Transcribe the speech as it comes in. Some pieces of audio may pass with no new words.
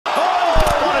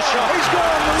He's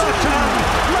gone the left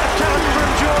hand from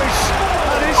Joyce.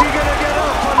 And is he going to get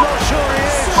up? I'm not sure he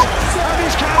is. And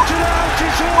he's counted out.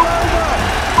 It's all over.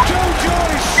 Joe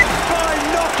Joyce by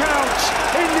knockout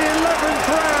in the 11th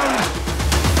round.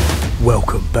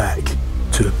 Welcome back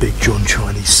to the Big John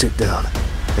Chinese sit down.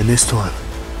 And this time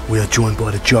we are joined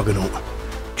by the juggernaut,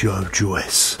 Joe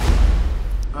Joyce.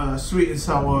 Sweet and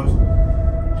sour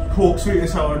pork, sweet and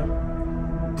sour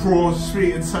prawns,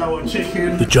 sweet and sour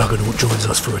chicken. The juggernaut joins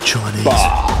us for a Chinese.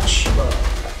 Bosh.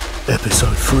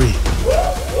 Episode 3.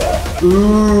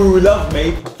 Ooh, love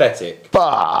me. Pathetic.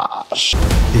 Bosh.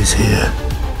 Is here.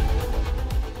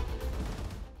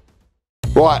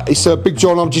 Right, it's Big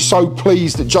John. I'm just so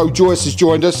pleased that Joe Joyce has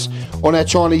joined us on our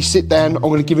Chinese sit down. I'm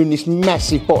going to give him this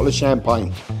massive bottle of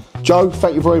champagne. Joe,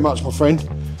 thank you very much, my friend.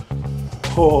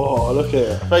 Oh, look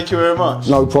here. Thank you very much.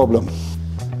 No problem.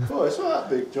 Oh, it's not that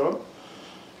big, John.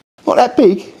 Not that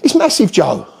big. It's massive,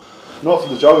 Joe. Not for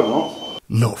the juggernaut.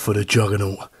 Not for the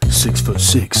juggernaut.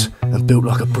 6'6" and built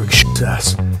like a brick shit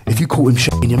ass. If you caught him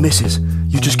shaking your missus,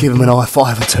 you just give him an high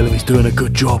five and tell him he's doing a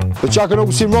good job. The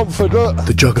juggernaut's in Romford, look.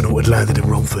 The juggernaut had landed in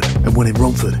Romford, and when in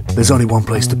Romford, there's only one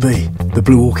place to be, the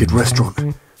Blue Orchid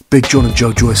restaurant. Big John and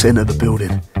Joe Joyce enter the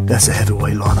building. That's a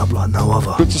heavyweight lineup like no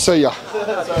other. Good to see ya.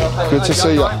 Good to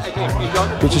see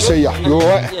ya. Good to see ya. You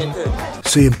alright?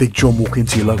 Seeing Big John walk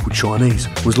into your local Chinese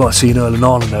was like seeing Earl and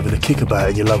Ireland having a kickabout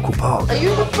in your local park. Are you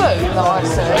the food that I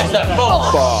said?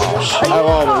 Bosh. How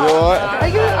are we? You alright? Are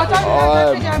you?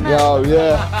 I don't know.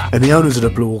 Yeah. And the owners of the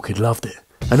Blue Orchid loved it.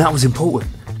 And that was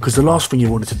important, because the last thing you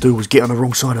wanted to do was get on the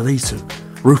wrong side of these two.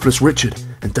 Ruthless Richard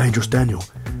and Dangerous Daniel.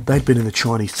 They'd been in the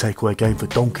Chinese takeaway game for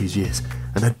donkey's years,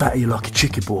 and they'd batter you like a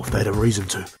chicken ball if they had a reason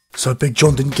to. So Big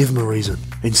John didn't give him a reason.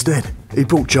 Instead, he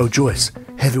brought Joe Joyce,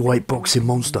 heavyweight boxing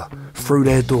monster, through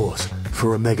their doors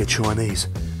for a mega Chinese.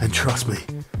 And trust me,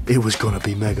 it was gonna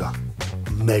be mega.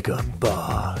 Mega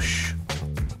bosh.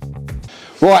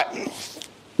 Right.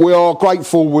 We are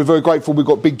grateful. We're very grateful. We've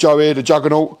got Big Joe here, the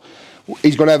juggernaut.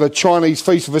 He's going to have a Chinese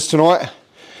feast with us tonight.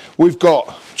 We've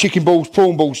got chicken balls,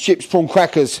 prawn balls, chips, prawn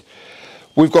crackers.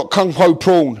 We've got kung po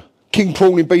prawn, king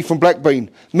prawn in beef and black bean,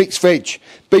 mixed veg,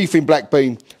 beef in black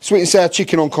bean, sweet and sour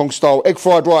chicken Hong Kong style, egg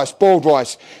fried rice, boiled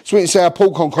rice, sweet and sour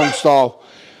pork Hong Kong style,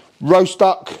 roast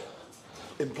duck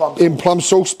in plum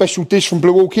sauce, special dish from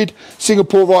Blue Orchid,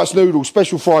 Singapore rice noodles,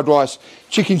 special fried rice,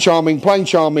 chicken chow mein, plain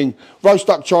chow mein, roast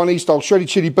duck Chinese style, shredded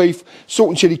chili beef, salt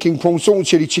and chili king prawn, salt and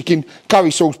chili chicken,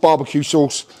 curry sauce, barbecue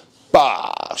sauce.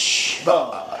 Bosh.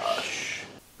 Bosh.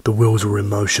 The wheels were in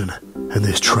motion, and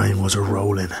this train was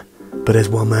a-rolling. But there's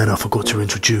one man I forgot to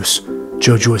introduce,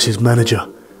 Joe Joyce's manager,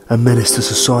 a menace to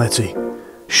society,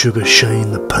 Sugar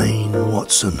Shane the Pain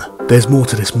Watson. There's more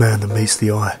to this man than meets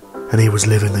the eye, and he was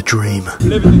living the dream.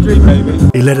 Living the dream, baby.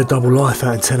 He led a double life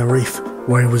out in Tenerife,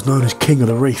 where he was known as King of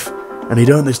the Reef, and he'd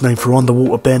earned his name for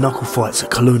underwater bare-knuckle fights at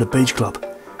Kaluna Beach Club.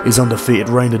 His undefeated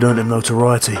reign had earned him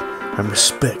notoriety and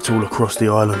respect all across the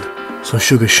island. So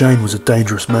Sugar Shane was a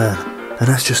dangerous man, and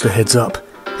that's just a heads up,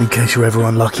 in case you're ever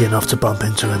unlucky enough to bump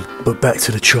into him. But back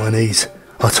to the Chinese.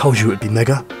 I told you it'd be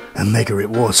mega, and mega it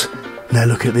was. Now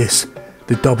look at this.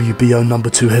 The WBO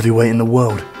 #2 heavyweight in the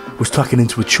world was tucking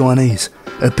into a Chinese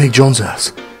at Big John's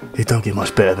house. It don't get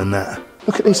much better than that.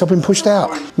 Look at this, I've been pushed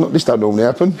out. Look, this don't normally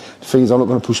happen. The thing is, I'm not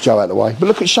going to push Joe out of the way. But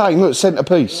look at Shane, look,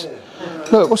 centrepiece.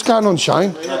 Look, what's going on,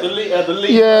 Shane?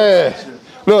 Yeah.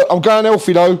 Look, I'm going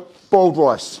healthy though. Boiled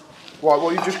rice. Right,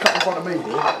 well, you just cut in front of me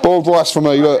here. Boiled rice for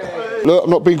me, look. Look, I'm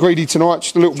not being greedy tonight,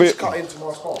 just a little bit. Cut into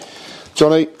my spot.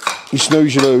 Johnny, you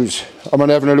snooze, you lose. I'm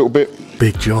only having a little bit.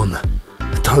 Big John,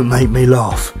 don't make me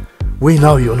laugh. We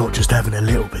know you're not just having a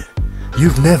little bit.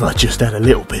 You've never just had a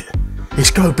little bit.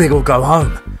 It's go big or go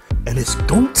home. And it's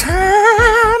go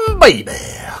time, baby.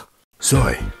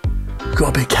 Sorry, got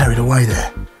a bit carried away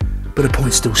there. But the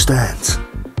point still stands.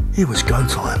 It was go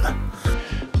time.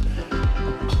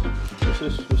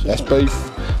 That's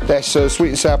beef. That's sweet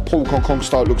and sour pork Hong Kong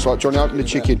style, it looks like. Johnny, open the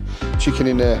chicken. Chicken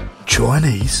in there.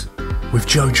 Chinese? With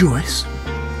Joe Joyce?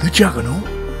 The juggernaut?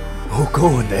 Oh, go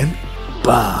on then.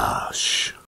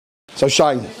 Bosh. So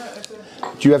Shane,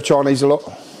 do you have Chinese a lot?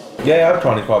 Yeah, I have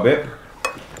Chinese quite a bit.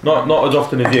 Not as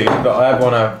often as you, but I have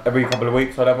one every couple of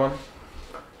weeks. I'd have one.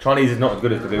 Chinese is not as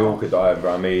good as the Blue Orchid that I have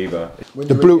around me either.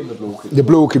 The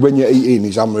Blue Orchid when you're eating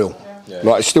is unreal. Yeah.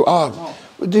 Like it's still.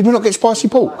 Did we not get spicy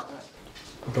pork?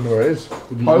 I don't know where it is.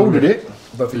 I ordered it.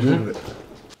 I don't think you ordered it.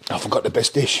 I forgot the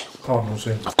best dish. Cardinal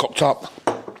scene. I've cocked up.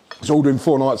 I was ordering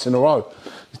 4 nights in a row.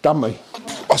 It's done me.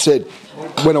 I said,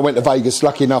 when I went to Vegas,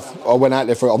 lucky enough, I went out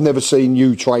there for it. I've never seen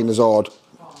you train as hard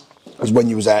as when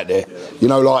you was out there. You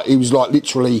know, like, he was like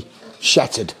literally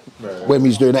shattered when we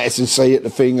was doing S&C at the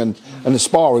thing, and And the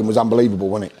sparring was unbelievable,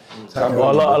 wasn't it?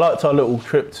 Well, I liked our little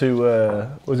trip to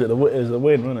was it the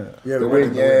Win, wasn't it? Yeah, the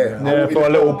Win, yeah. Yeah, for a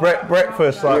little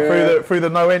breakfast, like through the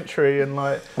no entry and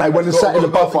like. They went and sat in the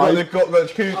buffet. Got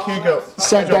the queue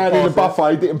Sat down in the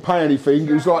buffet, didn't pay anything.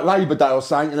 It was like Labour Day or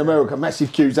something in America.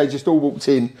 Massive queues. They just all walked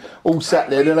in, all sat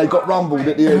there, and then they got rumbled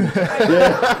at the end.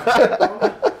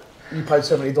 Yeah. You paid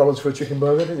 $70 for a chicken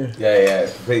burger, didn't you? Yeah.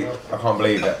 I can't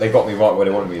believe that. They got me right where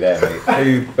they wanted me there, mate.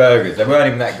 2 burgers. They weren't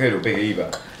even that good or big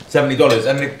either. $70.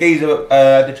 And the geezer,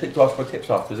 the trick to ask for tips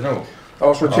after, isn't it?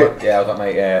 Ask for a tip? Yeah, I was like,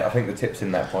 mate, yeah, I think the tip's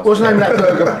in that price. What's the name of that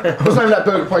burger? What's the name of that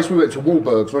burger place we went to?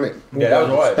 Wahlberg's, wasn't it? Yeah, that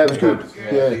was right. That was good.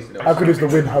 Yeah. How good is the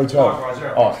Win Hotel?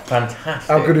 Oh, it's fantastic.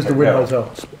 How good is the Win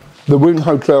Hotel? The Win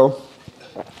Hotel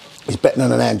is better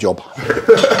than an hand job.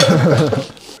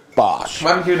 Bosh.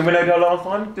 What happened to you in the Win Hotel last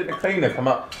time? Didn't the cleaner come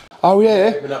up? Oh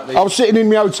yeah. I was sitting in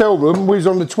my hotel room. We was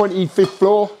on the 25th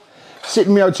floor.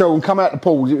 Sitting in my hotel room, come out the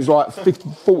pools. It was like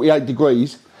 48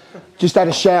 degrees. Just had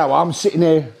a shower. I'm sitting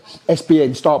there,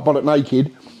 SBN, start bollock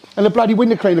naked, and the bloody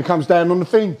window cleaner comes down on the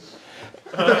thing.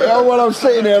 Well, I'm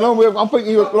sitting there, and I'm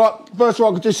thinking, like, first of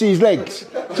all, I could just see his legs.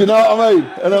 Do you know what I mean?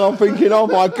 And then I'm thinking, oh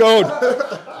my God.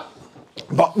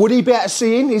 But would he be able to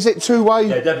see in? Is it two-way?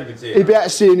 Yeah, definitely can see it. He'd be able to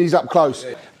see in, he's up close.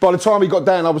 Yeah. By the time he got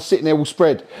down, I was sitting there all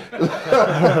spread.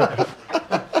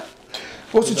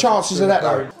 What's the chances of that,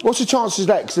 though? What's the chances of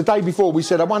that? Because the day before we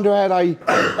said, I wonder how they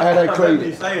clean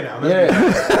it. Yeah.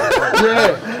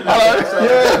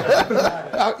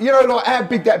 You know, like how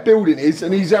big that building is,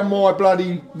 and he's at my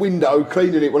bloody window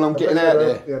cleaning it when I'm getting out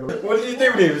there. What did you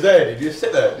do when he was there? Did you just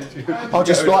sit there? Did you? I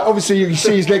just like, obviously you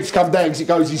see his legs come down because it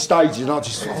goes in stages, and I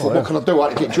just thought, what can I do? I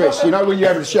had to get dressed. You know, when you're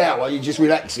having a shower, you're just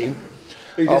relaxing.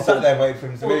 You just sat there waiting for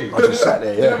him to leave. I just sat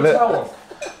there, yeah.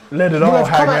 Let it all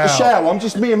hang out. Come out the shower, I'm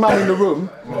just me and Mum in the room.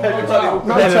 Let it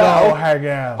all hang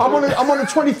out. I'm on the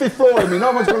 25th floor of me,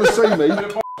 no one's going to see me.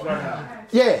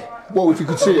 Yeah, well, if you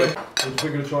could see it. What do you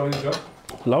think of the Chinese job?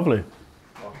 Lovely.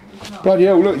 Bloody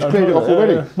hell, look, he's cleared it off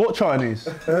already. What Chinese?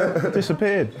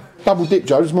 Disappeared. Double dip,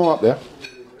 Joe, there's more up there.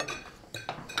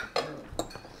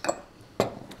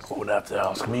 Would have to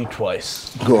ask me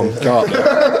twice. Go on, go up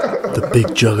there. The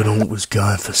big juggernaut was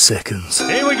going for seconds.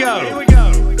 Here we go.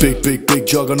 Big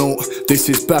juggernaut. This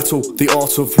is battle, the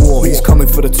art of war. He's coming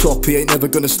for the top, he ain't never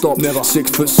gonna stop. Never.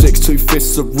 6'6", 2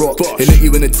 fists of rock. He'll hit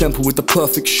you in the temple with the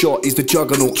perfect shot. He's the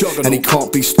juggernaut, and he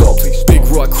can't be stopped. Big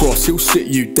right cross, he'll sit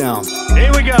you down.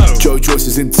 Here we go. Joyce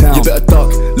is in town. You better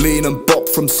duck, lean and bop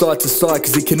from side to side,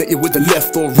 cause he can hit you with the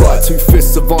left or right. 2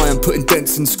 fists of iron, putting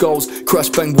dents in skulls. Crash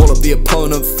bang wallop, the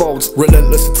opponent folds.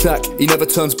 Relentless attack, he never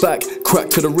turns back. Crack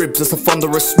to the ribs, that's a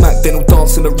thunderous smack. Then he'll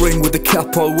dance in the ring with the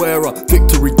capoeira.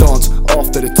 Victory dance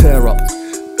after the tear up.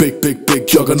 Big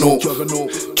juggernaut.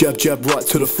 Jab right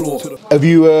to the floor. Have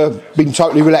you been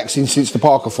totally relaxing since the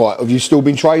Parker fight? Have you still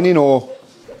been training, or?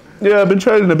 Yeah, I've been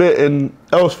training a bit in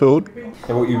Elsfield.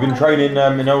 So what, you've been training in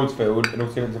Oldsfield and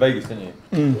also went to Vegas, didn't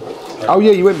you? Oh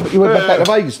yeah, you went back to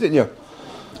Vegas, didn't you?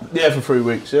 Yeah, for 3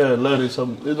 weeks. Yeah, learning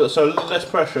some. So less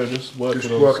pressure, just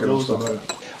working on skills and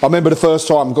that. I remember the first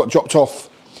time I got dropped off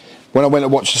when I went to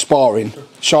watch the sparring.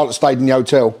 Charlotte stayed in the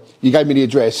hotel. You gave me the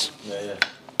address. Yeah.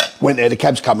 Went there, the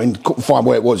cab's coming, couldn't find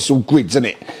where it was. It's all grids, isn't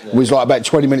it? Yeah. We was like about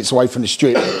 20 minutes away from the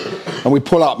strip. And we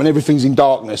pull up and everything's in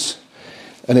darkness.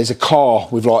 And there's a car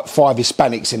with like 5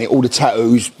 Hispanics in it, all the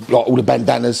tattoos, like all the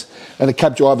bandanas. And the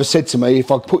cab driver said to me,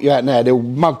 if I put you out now, they'll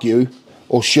mug you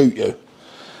or shoot you.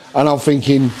 And I'm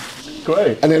thinking,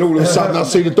 great. And then all of a sudden I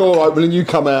see the door open and you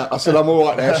come out. I said, I'm all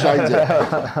right now, Shane's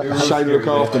it. Shane look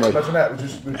after me. Imagine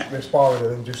that, we're sparring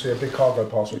and then just see a big car go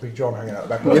past with Big John hanging out the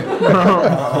back of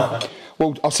it.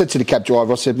 Well, I said to the cab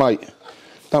driver, I said, mate,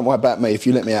 don't worry about me. If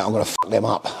you let me out, I'm going to fuck them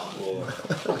up.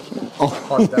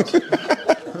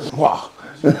 Wow.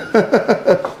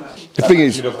 The thing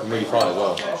is,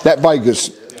 that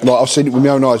Vegas, like I've seen it with my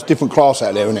own eyes, different class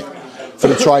out there, isn't it? For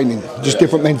the training, just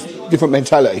different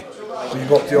mentality. So you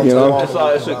got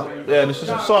Deontay it's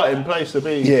an exciting place to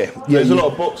be. Yeah. There's a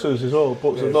lot of boxers as well. A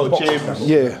lot of gyms.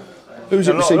 Yeah. Who's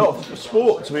a lot of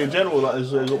sport to be in general. Like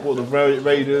there's what the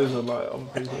Raiders and like other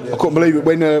people. Yeah. I couldn't believe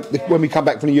it when we come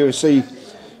back from the UFC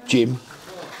gym.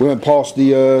 We went past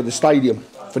the stadium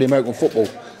for the American football.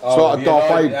 It's like a Darth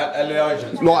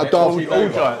Vader. Like a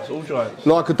Darth. All giants.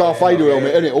 Like a Darth Vader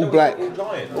helmet, isn't it? All black. All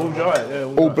giant. Yeah.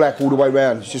 All black all the way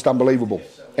round. It's just unbelievable.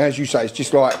 As you say, it's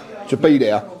just like to be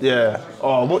there. Yeah.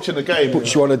 Oh, watching the game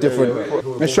puts you on a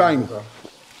different. Now, Shane,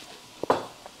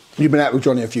 you've been out with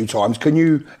Johnny a few times. Can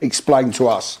you explain to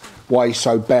us why he's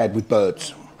so bad with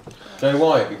birds? Do you know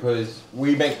why? Because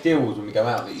we make deals when we go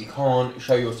out that you can't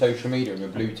show your social media and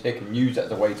your blue tick and use that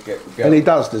as a way to get the girl. And he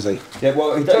does he? Yeah,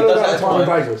 well, he Tell does him that about at time in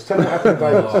times. Vegas. Tell him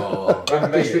what happened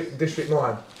in Vegas. District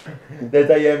 9. There's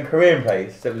a Korean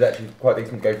place that was actually quite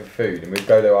decent to go for food, and we'd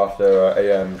go there after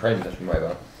a training session,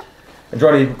 whatever. And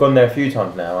Johnny's gone there a few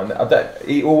times now, and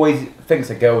he always thinks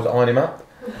the girls eyeing him up.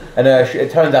 And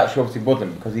it turns out she obviously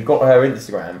wasn't, because he got her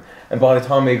Instagram, and by the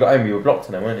time he got home, you were blocked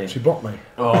on her, weren't you? She blocked me.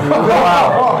 Oh.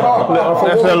 Wow.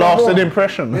 That's a lasting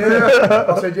impression. Yeah.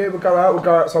 I said, yeah, we'll go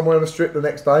out somewhere on the strip the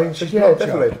next day. And she said, yeah,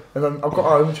 definitely. And then I got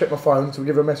home and checked my phone to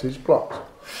give her a message, blocked.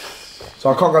 So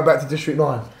I can't go back to District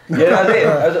 9. Yeah, that's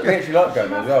it. I actually like going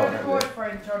there as well.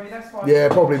 Boyfriend, Johnny, that's why. Yeah,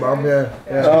 probably, Mum, yeah.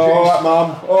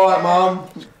 Alright, Mum.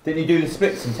 Didn't you do the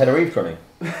splits in Tenerife, Johnny?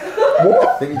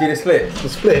 What? Didn't you do the splits? The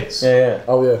splits? Yeah.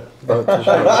 Oh, yeah.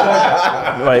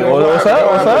 Wait, what's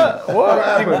that?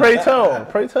 What?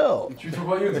 Pray tell. Should we talk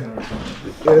about you in Tenerife?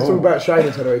 Yeah, let's talk about Shane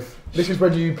in Tenerife. This is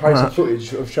when you play some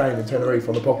footage of Shane in Tenerife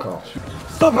on the podcast.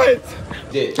 Stop it!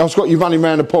 Yeah. I've got you running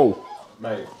around the pool.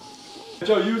 Mate.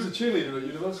 Joe, you was a cheerleader at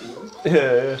university, wasn't you?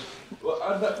 Yeah.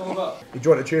 How did that come about? You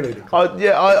joined a cheerleading?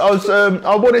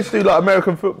 I wanted to do like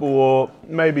American football or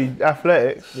maybe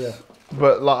athletics. Yeah.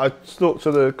 But like I talked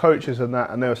to the coaches and that,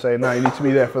 and they were saying, no, you need to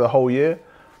be there for the whole year.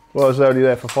 Well, I was only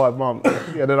there for 5 months.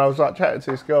 And then I was like chatting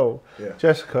to this girl,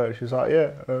 Jessica. She was like,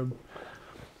 yeah.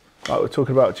 Like we're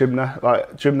talking about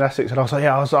gymnastics, and I was like,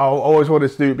 yeah. I always wanted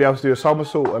to be able to do a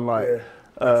somersault and like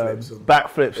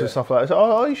backflips and stuff like that.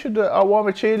 So, you should. I'm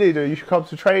a cheerleader. You should come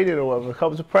to training or whatever.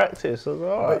 Come to practice. I was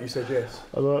like, all right. I bet you said yes.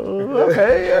 I was like, oh,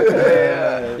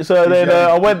 okay. So then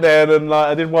I went there and like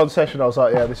I did one session. I was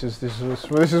like, yeah, this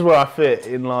is where I fit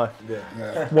in life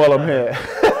while I'm here.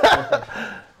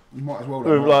 You might as well.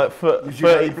 With like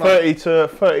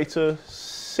 30 to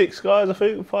 6 guys, I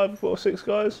think, 5 or 6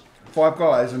 guys. 5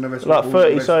 guys and the rest. Like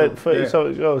 30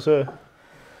 something girls. Yeah.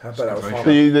 I bet that was fun.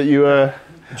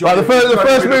 Like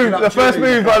the first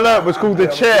move I learnt was called the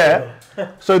chair.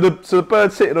 So the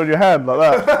bird's sitting on your hand like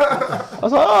that. I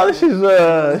was like, oh, this is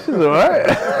alright.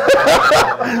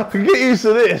 I can get used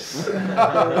to this.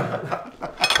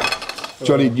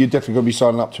 Johnny, you're definitely going to be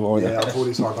signing up to it, aren't you? Yeah, I've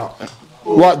already signed up.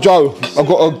 Right, Joe, I've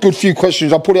got a good few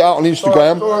questions. I'll put it out on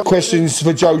Instagram. Questions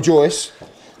for Joe Joyce.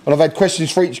 And I've had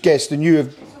questions for each guest, and you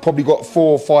have probably got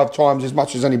 4 or 5 times as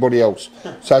much as anybody else.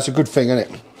 So that's a good thing,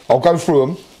 isn't it? I'll go through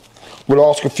them. We'll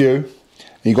ask a few. And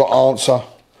you've got to answer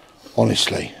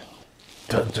honestly.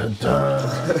 Dun, dun,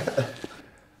 dun.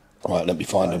 Right, let me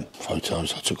find them.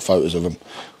 Photos. I took photos of them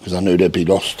because I knew they'd be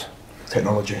lost.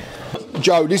 Technology.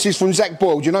 Joe, this is from Zach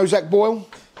Boyle. Do you know Zach Boyle?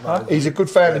 Huh? He's a good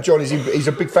fan of Johnny's. He's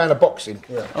a big fan of boxing.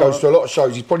 Yeah. Goes to a lot of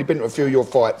shows. He's probably been to a few of your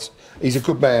fights. He's a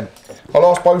good man. I'll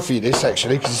ask both of you this,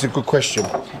 actually, because it's a good question.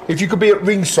 If you could be at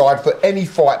ringside for any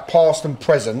fight, past and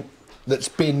present, that's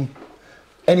been...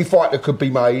 any fight that could be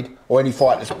made, or any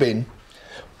fight that's been,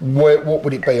 what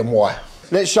would it be and why?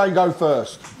 Let Shane go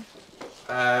first.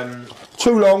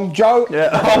 Too long, Joe? Yeah.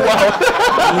 Oh,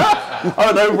 wow.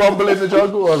 I don't know, Rumble in the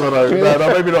Jungle? I don't know.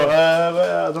 No, maybe not.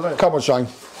 I don't know. Come on, Shane.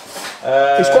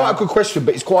 It's quite a good question,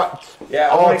 but it's quite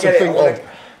hard to think of.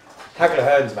 Hagler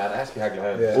Hearns, man. It has to be Hagler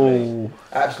Hearns. Yeah.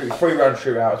 Absolutely 3-round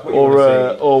shootouts.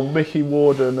 Or Mickey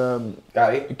Ward and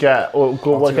Gatty. Gatty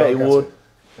Ward.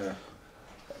 Yeah.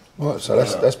 Right, so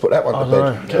let's put that one to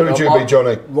bed. Who would you be,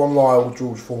 Johnny? Ron Lyle,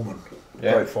 George Foreman.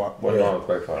 Yeah. Great fight. Ron Lyle,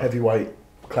 great fight. Heavyweight,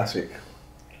 classic.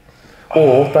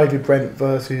 Or David Brent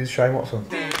versus Shane Watson.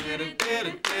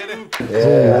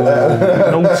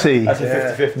 Naughty. That's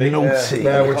a 50-50. Naughty.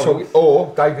 Now we're talking.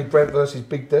 Or David Brent versus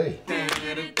Big D.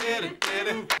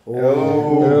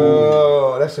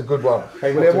 Oh, that's a good one.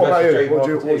 Hey, William, what about you?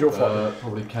 What's your fight?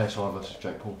 Probably KSI versus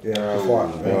Jake Paul. Yeah, good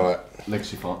fight. Right.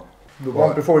 Legacy fight.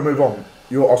 Before we move on,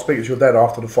 I was speaking to your dad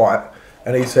after the fight,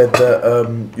 and he said that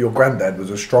your granddad was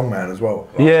a strong man as well.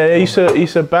 Right? Yeah, he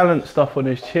used to balance stuff on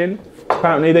his chin.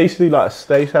 Apparently, they used to do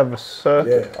they used to have a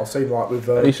circuit. Yeah, I've seen like with.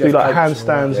 They used to do like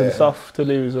handstands and stuff till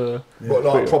he was a. What,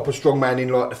 like a proper strong man in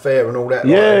like the fair and all that?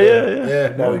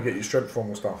 Yeah. Now you get your strength from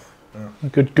and stuff. Yeah.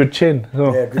 Good chin.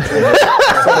 Oh. Yeah, good chin.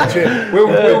 Solid chin.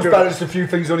 Will's balanced a few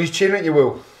things on his chin, ain't you,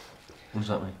 Will? What does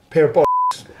that mean? Pair of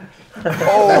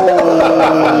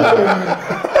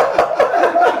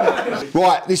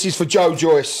Right, this is for Joe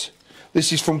Joyce.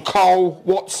 This is from Carl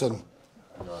Watson.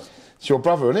 It's your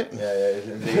brother, isn't it?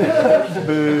 Yeah,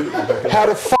 indeed. How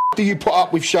the f*** do you put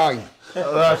up with Shane?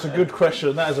 That's a good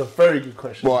question. That is a very good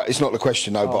question. Right, it's not the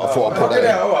question though, but I thought I'd put that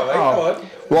in. All right, mate, come on.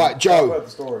 Right, Joe,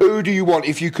 who do you want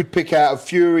if you could pick out of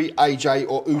Fury, AJ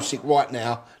or Usyk right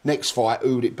now, next fight,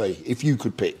 who would it be, if you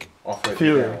could pick?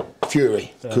 Fury.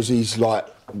 Fury, because he's like...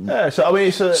 Yeah, so I mean,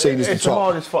 it's seen as the the top.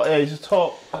 hardest fight. Yeah, he's the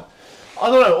top. I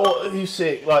don't know, or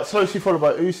Usyk, like closely followed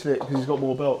by Usyk because he's got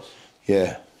more belts.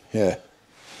 Yeah.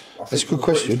 That's a good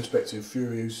question. Perspective,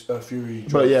 Fury's.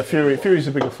 But yeah, Fury's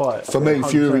a bigger fight. For me,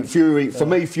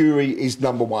 100%. Fury is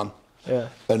number one. Yeah.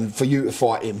 And for you to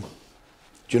fight him, do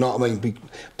you know what I mean?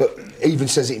 But even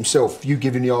says it himself. You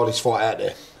giving the hardest fight out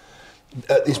there.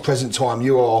 At this present time,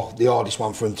 you are the hardest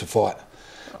one for him to fight.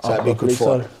 So that'd be a good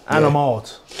fight. So. And I'm hard.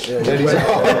 Yeah, so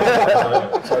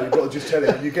you've got to just tell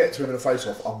him, when you get to him in a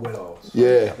face-off, I'm well hard.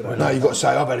 Yeah. No, you've got to say,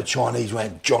 I've had a Chinese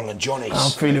man, John and Johnny's. I'm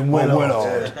feeling well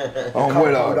hard. I'm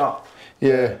well hard.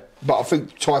 Yeah. But I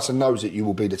think Tyson knows that you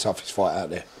will be the toughest fight out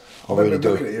there. I really do.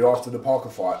 Looking at you after the Parker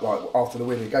fight, like after the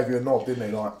win, he gave you a nod, didn't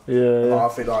he? Like, yeah. I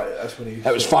think like that's when he.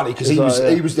 That was funny because he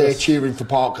was there cheering for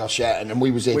Parker shouting, and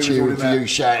we was there cheering for you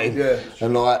shouting,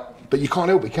 and like. But you can't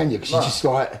help it, can you? Because you're just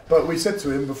like. But we said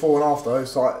to him before and after,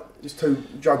 it's like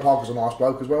Joe Parker's a nice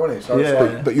bloke as well, isn't he? So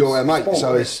yeah. But you're our mate,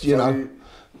 so it's you've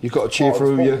got to cheer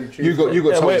through you. You got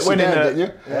told to sit down, didn't you?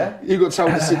 Yeah. You got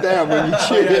told to sit down when you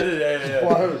cheered.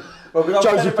 Yeah. Well, there's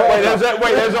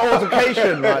an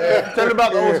altercation. Like, tell me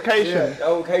about the altercation. The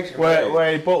altercation.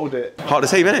 Where he bottled it. Part of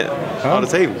the team, innit? Part of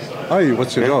the team. Hey,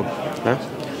 what's your job?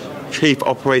 Chief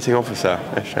Operating Officer,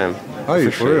 SHM. Oh,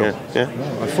 you for real? Yeah.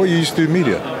 I thought you used to do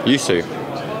media. Used to.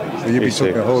 Well, you've been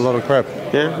talking a whole lot of crap.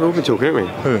 Yeah, we've all been talking, haven't we?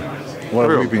 Who? What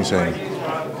have you been saying?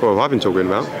 What have I been talking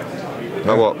about?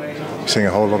 About what? You're saying a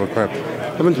whole lot of crap. I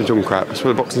haven't been talking crap. That's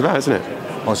what the boxing's about, isn't it?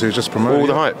 Oh, so you're just promoting all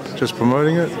the hype? Just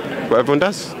promoting it? What everyone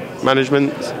does.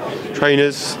 Management,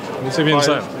 trainers. What's he been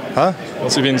saying? Huh?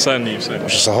 What's he been saying to you? It's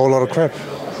just a whole lot of crap.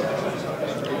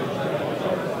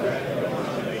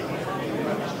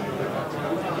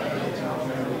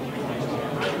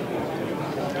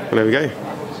 And there we go.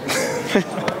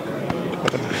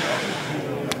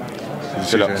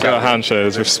 Got a handshake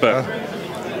as respect.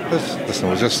 Listen,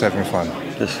 we're just having fun.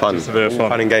 Just fun. Just a bit of fun.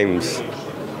 Fun and games.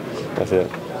 That's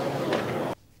it.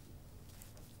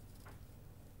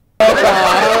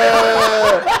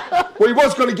 Well, he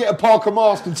was going to get a Parker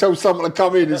mask and tell someone to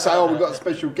come in and say, "Oh, we've got a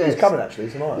special guest." He's coming actually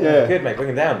tonight. Yeah. Good mate, bring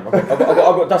him down. I've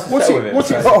got dust to settle with him.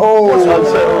 What's it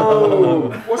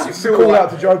feel Call like? out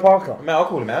to Joe Parker. Mate, I'll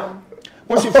call him out.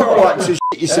 What's it feel like to shit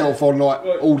yourself on like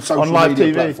all social media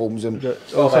TV platforms and mate,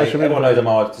 everyone knows I'm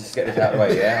hard. Just get this out of the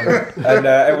way, yeah. And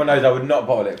everyone knows I would not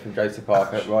bottle it from Joseph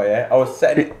Parker, right? Yeah. I was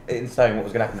setting it in stone what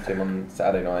was going to happen to him on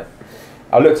Saturday night.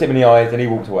 I looked him in the eyes and he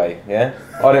walked away, yeah?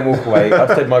 I didn't walk away, I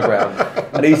stood my ground.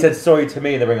 And he said sorry to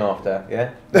me in the ring after,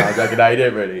 yeah? No, I was like, no, he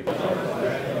didn't really.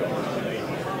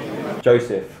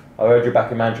 Joseph, I heard you're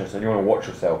back in Manchester and you want to watch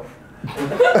yourself. I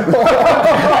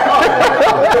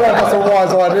feel like that's a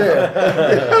wise idea.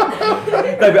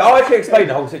 No, but I actually explained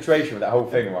the whole situation with that whole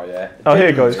thing, right, yeah? Oh, here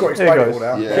it goes. Here it goes.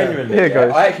 Genuinely, Here it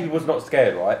goes. I actually was not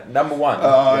scared, right? Number one.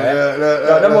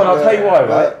 Number one, I'll tell you why,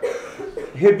 right?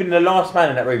 He'd been the last man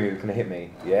in that room who was going to hit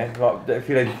me, yeah? Like a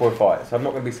few days before the fight, so I'm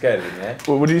not going to be scared of him, yeah?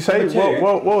 What would you say?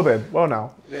 Well then. Well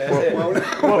now. Yeah, well,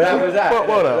 that was that.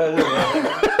 Well now.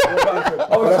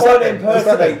 I was trying to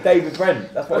impersonate David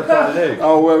Brent. That's what I was trying to do.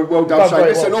 Oh, well done, Shane.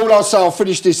 Listen, all I'll say, I'll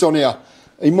finish this on here.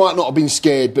 He might not have been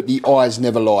scared, but the eyes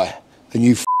never lie. And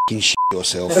you f***ing shit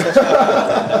yourself.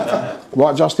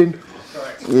 Right, Justin?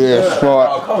 Correct. Yeah, right.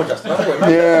 Oh, come on, Justin.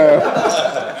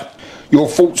 Yeah. Your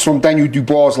thoughts on Daniel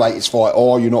Dubois' latest fight,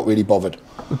 or are you not really bothered?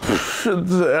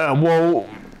 Well,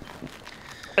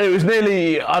 it was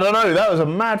nearly, I don't know, that was a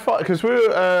mad fight, because we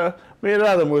were, me and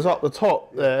Adam was up the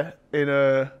top there, in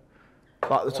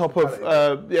like the top of,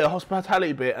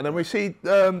 hospitality bit, and then we see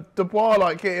Dubois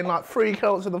like getting like 3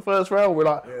 counts in the first round. We're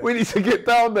like, we need to get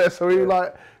down there, so we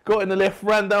like got in the lift,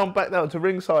 ran back down to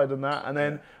ringside and that, and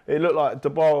then it looked like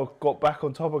Dubois got back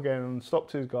on top again and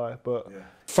stopped his guy, but...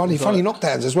 Funny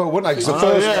knockdowns as well, weren't they? Because the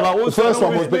first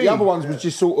one was, but the other ones was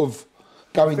just sort of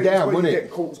going down, wasn't it?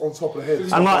 Get caught on top of the head.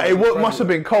 And like, it must have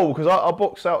been cold, because I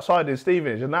boxed outside in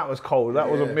Stevenage, and that was cold. That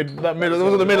was it was in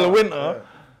the middle of winter. Yeah.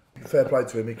 Fair play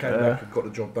to him, he came back and got the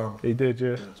job done. He did,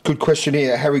 yeah. Good question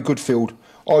here, Harry Goodfield.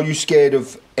 Are you scared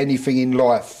of anything in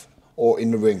life or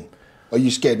in the ring? Are you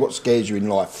scared? What scares you in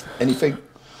life? Anything?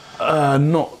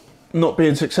 Not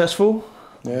being successful.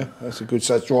 Yeah, that's a good.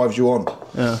 So it drives you on.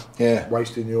 Yeah.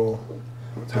 Wasting your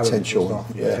potential.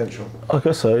 Potential. I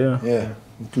guess so. Yeah. Yeah.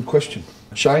 Good question.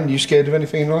 Shane, you scared of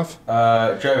anything in life?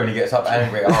 Joe, when he gets up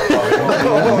angry at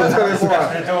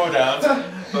half-time, the door down.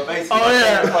 But basically,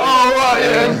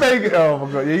 Vegas. Oh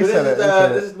my god, you said it.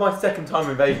 This is my second time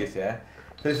in Vegas, yeah.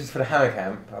 This is for the Hammer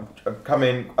Camp. I've come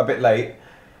in a bit late.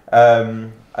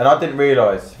 And I didn't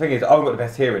realise. The thing is, I've got the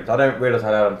best hearing. So I don't realise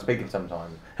how loud I'm speaking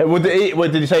sometimes. Hey, what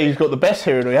did he say? He's got the best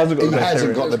hearing, or he hasn't got the best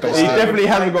hearing? He hasn't got the best He hearing. definitely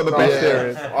hasn't got the best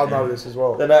hearing. I know this as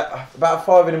well. Then about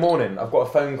 5 in the morning, I've got a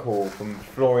phone call from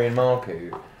Florian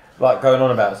Marku, like going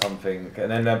on about something. And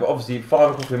then, but obviously,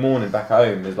 5 o'clock in the morning back at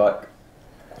home is like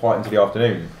quite into the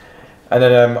afternoon. And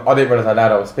then I didn't realise how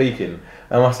loud I was speaking.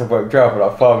 I must have woke Joe up at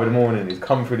like 5 in the morning. He's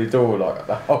come through the door like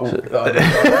the whole phone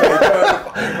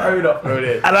up through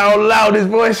it. And how loud his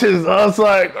voice is. I was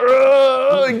like,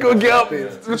 you gotta get up. He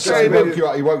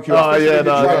woke you up. Oh yeah,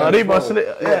 no, I need my sleep.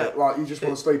 Yeah, like you just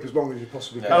want to sleep as long as you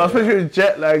possibly can. And especially with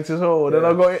jet lags as well. And then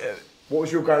I got it. What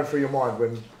was your going through your mind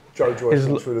when Joe Joyce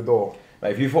walked through the door?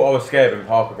 Mate, if you thought I was scared when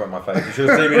Parker got in my face, you should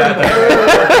have seen me that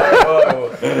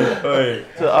day.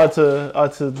 So I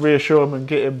had to reassure him and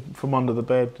get him from under the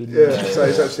bed. So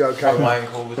he's actually okay. My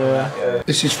ankles and that, yeah.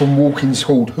 This is from Walkins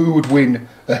Hall. Who would win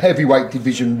a heavyweight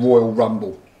division Royal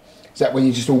Rumble? Is that when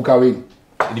you just all go in?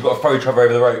 And you've got to throw each other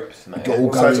over the ropes. And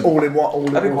So it's all in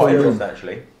one. That'd be quite interesting,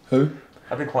 actually. Who?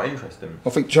 That'd be quite interesting.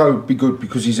 I think Joe would be good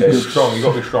because he's a good... strong. You've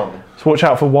got to be strong. So watch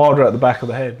out for Wilder at the back of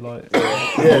the head. Like, I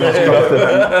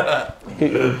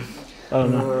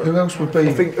don't know. Who else would be?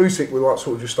 I think Usyk would like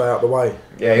sort of just stay out the way.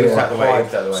 Yeah, he was out the way. He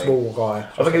was out the way. Small guy.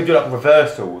 I think he'd do like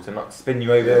reversals and like spin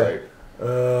you over the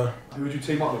rope. Who would you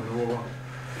team up with in a Royal Rumble?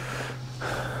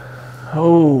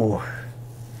 Oh.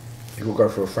 You could go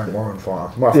for a Frank Warren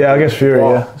fighter. Yeah, I guess Fury.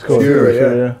 Yeah, it's called Fury.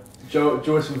 Yeah.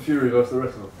 Joyce and Fury versus the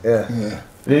rest of them. Yeah.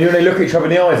 Then you only look at each other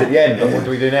in the eyes at the end. Like, what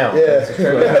do we do now? Yeah.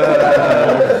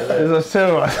 There's a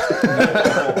cinema.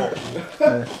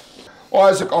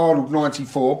 Isaac Arnold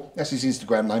 94. That's his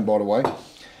Instagram name, by the way.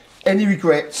 Any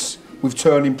regrets with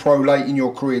turning pro late in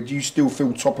your career? Do you still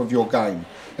feel top of your game?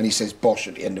 And he says bosh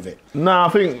at the end of it. No, I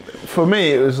think for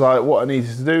me it was like what I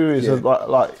needed to do is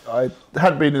like I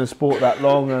hadn't been in the sport that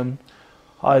long, and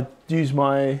I used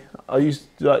like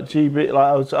GB,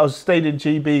 like I was stayed in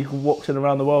GB, walking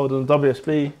around the world on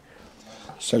WSB.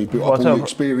 So you built up all the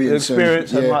experience.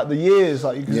 And like the years,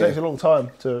 like because it takes a long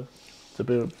time to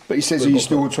build. But he says you're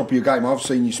still on top of your game. I've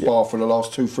seen you spar for the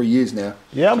last 2-3 years now.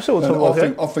 Yeah, I'm still on top of my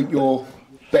game. I think you're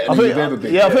better than you've ever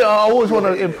been. Yeah, I think I always want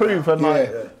to improve, and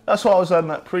that's why I was on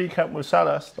that pre-camp with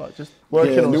Salas, like just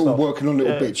working on stuff. Working on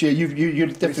little bits. Yeah, you're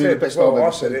definitely the best I've I've ever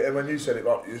I said it, and when you said it,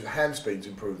 like your hand speed's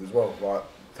improved as well, like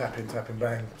tapping,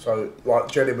 bang. So like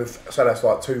gelling with Salas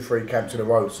like 2-3 camps in a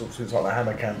row since like the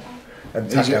hammer camp. And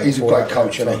he's a great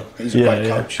coach, isn't he? He's a great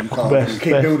coach. You can't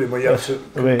keep building when you have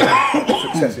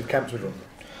successive camps with him.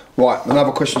 Right,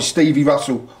 another question. Stevie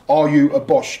Russell, are you a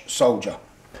Bosch soldier?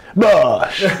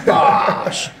 Bosch!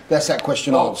 Bosch! That's that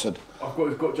question answered.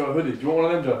 I've got Joe a hoodie. Do you want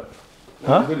one of them, Joe?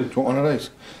 Huh? Do you want one of these?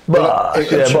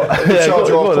 Bosch!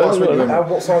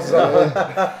 What size is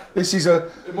that? This is a...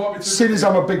 Seeing as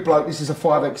I'm a big bloke, this is a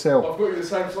 5XL. I've got you the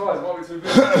same size. It might be too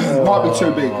big. Might be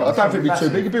too big. I don't think it'd be too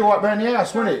big. It'd be right round the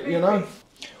house, wouldn't it? You know?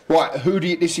 Right,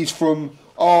 this is from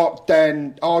R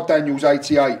Daniels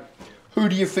 88. Who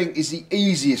do you think is the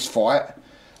easiest fight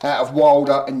out of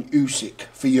Wilder and Usyk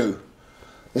for you?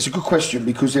 It's a good question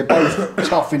because they're both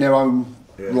tough in their own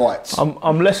rights.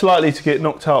 I'm less likely to get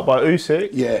knocked out by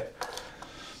Usyk. Yeah.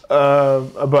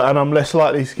 And I'm less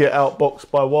likely to get outboxed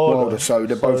by Wilder. So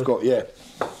they've both got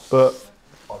But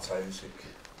I'd say Usyk.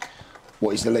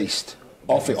 What is the least?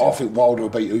 I think Wilder will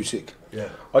beat Usyk. Yeah.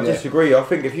 I disagree. I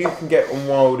think if you can get on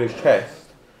Wilder's chest,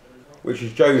 which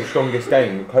is Joe's strongest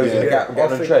game, closing the gap and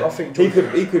getting on the chest, he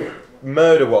could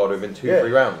murder Wilder within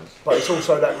 2-3 rounds. But it's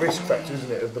also that risk factor,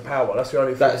 isn't it, of the power? That's the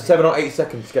only thing. That 7 or 8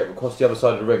 seconds to get across the other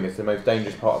side of the ring is the most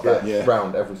dangerous part of that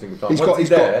round every single time. Once he's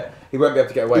there, he won't be able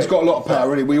to get away. He's got a lot of power,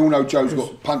 really. We all know Joe's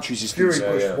got punch resistance.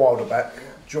 Fury pushed Wilder back.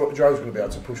 Joe's going to be able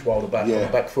to push Wilder back on the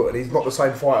back foot, and he's not the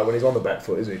same fighter when he's on the back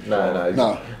foot, is he? No.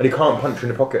 And he can't punch in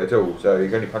the pocket at all, so he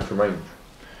can only punch from range.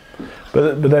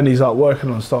 But then he's like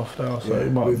working on stuff now, so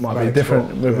it might be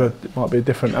different. Might be a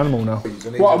different animal now. Right,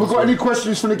 have we got any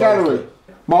questions from the gallery?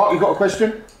 Mark, you got a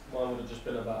question? Mine would have just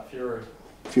been about Fury.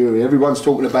 Fury. Everyone's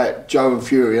talking about Joe and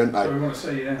Fury, aren't they? We want to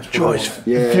see, Joyce.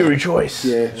 Fury Joyce.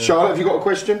 Yeah. Charlotte, have you got a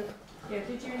question? Yeah,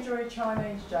 did you enjoy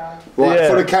Chinese, Joe? Right,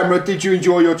 for the camera, did you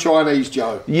enjoy your Chinese,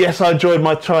 Joe? Yes, I enjoyed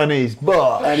my Chinese.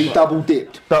 And he double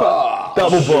dipped. Double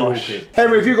Bosch.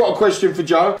 Henry, have you got a question for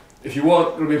Joe? If you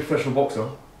weren't going to be a professional boxer,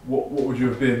 what would you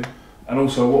have been? And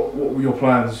also, what were your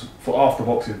plans for after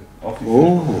boxing? If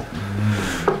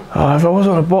I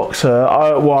wasn't a boxer,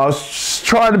 I was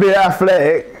trying to be an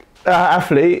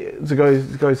athlete to go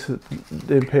to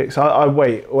the Olympics.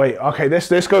 Wait. Okay,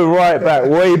 let's go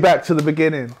way back to the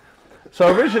beginning. So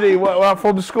originally, when I'm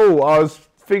from school, I was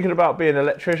thinking about being an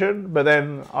electrician, but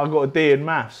then I got a D in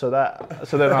maths, so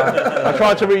then I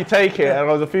tried to retake it, and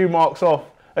I was a few marks off.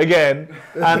 again,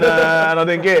 and I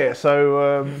didn't get it.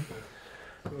 So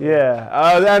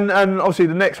yeah, and obviously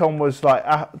the next one was like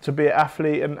to be an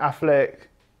athlete and athletic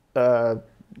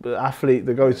athlete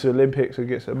that goes to the Olympics and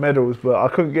gets medals, but I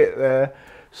couldn't get there.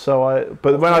 So what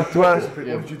did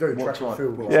you do? Track and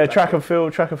field? Yeah, track and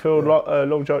field,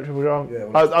 long jump, triple jump. Yeah,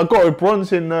 I got a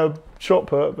bronze in shot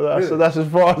put, but that's as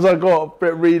far as I got. A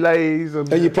bit of relays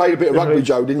and you played a bit of rugby,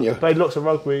 Joe, didn't you? Played lots of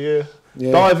rugby,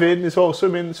 yeah. Diving, it's all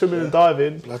swimming and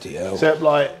diving. Bloody hell. Except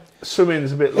like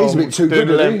swimming's a bit long. He's a bit too good,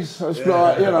 isn't he? So it's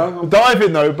like, you know.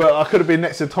 Diving though, but I could have been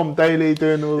next to Tom Daly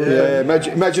doing all the. Yeah,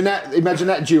 imagine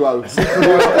that duo.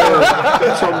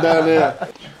 Tom down there.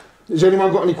 Has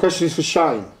anyone got any questions for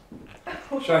Shane?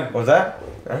 Shane. What was that?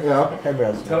 Yeah.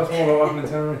 Tell us more about opening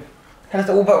Tenerife. Tell us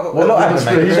all about what happened,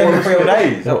 mate. You've been 3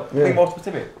 days. Be more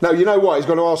specific. No, you know what? He's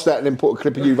going to ask that and then put a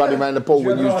clip of you running around the pool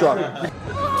when you was drunk.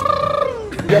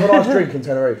 Did you have a nice drink in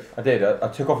Tenerife? I did. I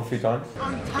took off a few times.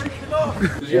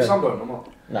 Did you get sunburn or not?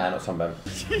 Nah, not sunburn.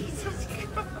 Jesus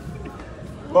Christ.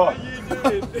 What are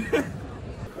you doing?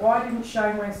 Why didn't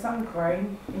Shane wear sun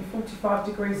cream in 45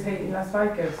 degrees heat in Las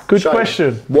Vegas? Good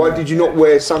question. Why did you not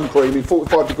wear sun cream in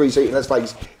 45 degrees heat in Las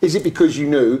Vegas? Is it because you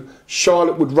knew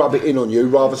Charlotte would rub it in on you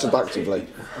rather seductively?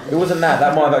 It wasn't that.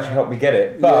 That might have actually helped me get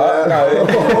it. But no.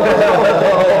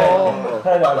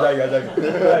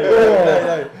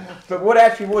 But what it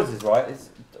actually was is right.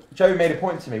 Joe made a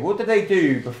point to me. What did they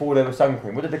do before there was sun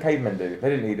cream? What did the cavemen do? They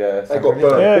didn't need sun cream. They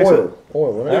got burnt.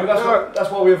 Oil, wasn't it? Yeah, but that's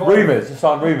why we evolved. Rumours. It's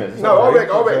like rumours. No, I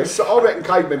reckon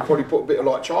cavemen probably put a bit of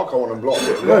like charcoal on them, block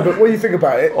it. No, but what do you think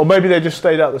about it? Or maybe they just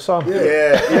stayed out the sun.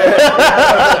 Yeah.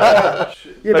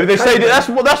 Maybe they stayed. That's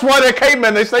why they're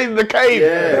cavemen. They stayed in the cave.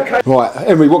 Yeah. Right,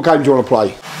 Henry, what game do you want to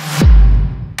play?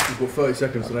 You've got 30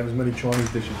 seconds to name as many Chinese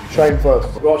dishes you can. Shane first.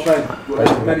 Right, Shane.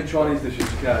 As many Chinese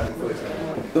dishes you can in 30 seconds.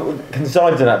 Can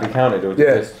sides of that be counted? Or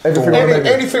just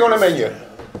Anything on the menu.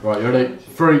 Right, you ready?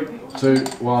 3, 2,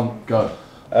 1, go.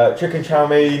 Chicken chow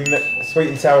mein, sweet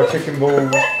and sour chicken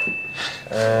balls,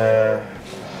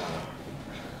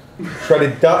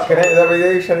 shredded duck, innit? Is that what you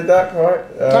do? Shredded duck, right?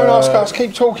 Don't ask us,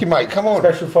 keep talking, mate, come on.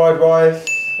 Special fried rice.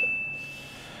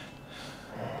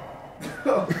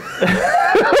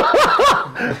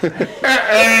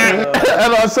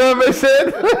 And our survey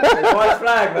said. White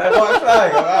flag, man, white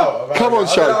flag. I'm out. Come on,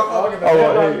 Shane.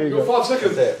 You've got 5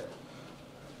 seconds there.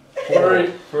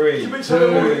 3,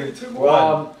 2,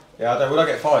 1. Yeah, will I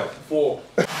get 5? 4.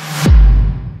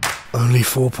 Only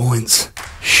 4 points.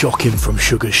 Shocking from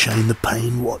Sugar Shane the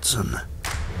Pain Watson.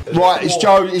 Right, it's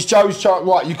Joe's chance.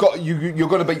 Right, you're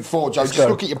going to beat 4, Joe. Just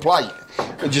look at your plate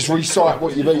and just recite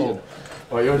what you've eaten.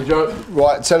 Right, you ready, Joe?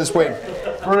 Right, tell us when.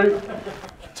 3,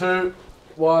 2,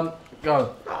 1,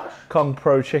 go. Kung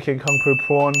Pro chicken, Kung Pro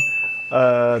prawn,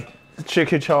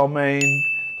 chicken chow mein,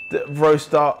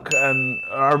 roast duck and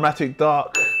aromatic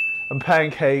duck and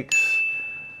pancakes,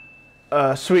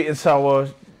 sweet and sour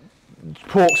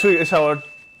pork, sweet and sour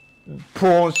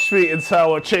prawns, sweet and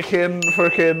sour chicken,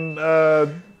 frickin'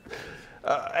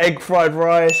 egg fried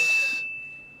rice,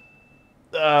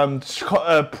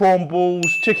 prawn balls,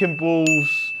 chicken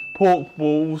balls, pork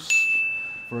balls.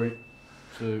 3,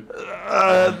 2.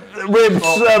 Ribs,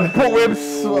 pork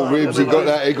ribs. Ribs, he got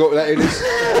that in his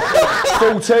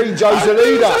 14, Joe's the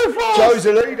leader. Joe's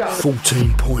the leader.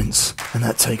 14 points, and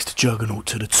that takes the Juggernaut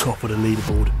to the top of the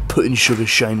leaderboard, putting Sugar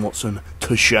Shane Watson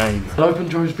to shame. Open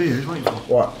Joe's beer, who's waiting for?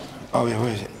 What? Oh yeah,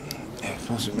 where is it? Yeah,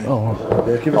 pass it, man. Oh,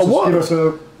 yeah, give us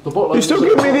a... The bottle. You still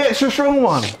give me the extra strong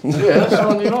one? Yeah, that's the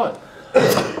one you like.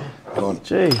 Go on.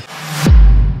 Gee.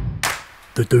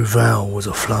 The Duval was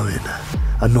a flowing,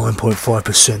 a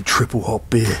 9.5% triple hop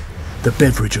beer, the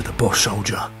beverage of the boss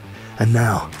soldier. And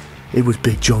now, it was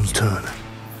Big John's turn.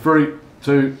 3,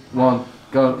 2, 1,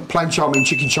 go. Plain chow mein,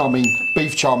 chicken chow mein,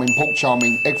 beef chow mein, pork chow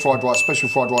mein, egg fried rice, special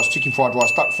fried rice, chicken fried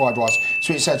rice, duck fried rice,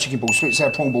 sweet and sour chicken balls, sweet and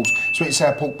sour prawn balls, sweet and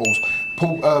sour pork balls,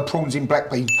 prawns in black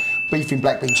bean, beef in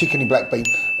black bean, chicken in black bean,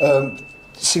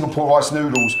 Singapore rice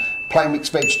noodles, plain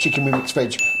mixed veg, chicken with mixed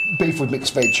veg, beef with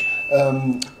mixed veg,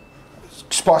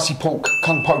 spicy pork,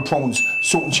 kung po prawns,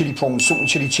 salt and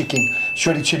chilli chicken,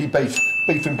 shredded chilli beef,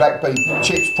 beef in black bean,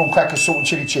 chips, prawn crackers, salt and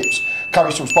chilli chips,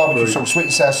 curry sauce, barbecue sauce, sweet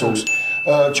and sour sauce,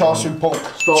 char siu pork,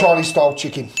 Charlie style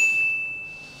chicken.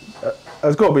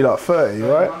 There's got to be like 30,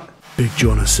 right? Big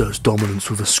John asserts dominance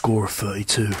with a score of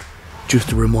 32.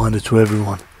 Just a reminder to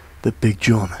everyone that Big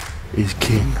John is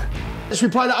king. Should we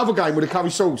play that other game with the curry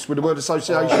sauce, with the word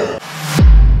association?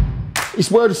 It's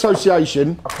word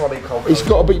association. I can't eat cold It's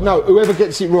got to be, no, whoever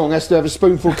gets it wrong has to have a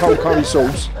spoonful of cold curry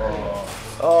sauce.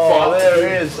 Oh, there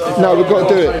it is. No, we've got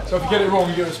to do it. So if you get it wrong,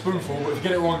 you get a spoonful, but if you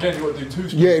get it wrong again, you've got to do 2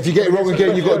 spoonfuls. Yeah, if you get it wrong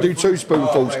again, you've got to do 2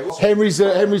 spoonfuls. Henry's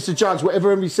the judge. Whatever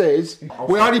Henry says,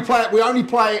 we only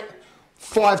play it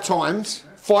 5 times,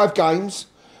 5 games,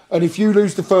 and if you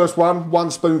lose the first one,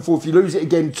 1 spoonful. If you lose it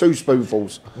again, 2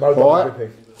 spoonfuls. No double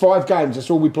dipping. 5 games. That's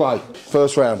all we play.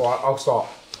 First round. Right, I'll start.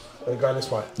 Are you going this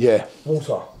way? Yeah.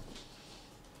 Water.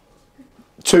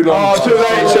 Too long. Oh, too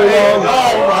late. Too long.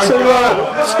 Oh, Too long.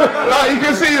 Like, you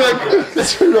can see like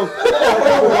Too long.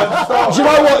 Do you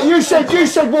know what? You said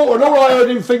water, and all I heard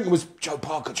him thinking was Joe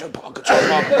Parker, Joe Parker, Joe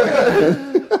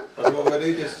Parker.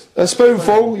 A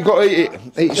spoonful. You got to eat it.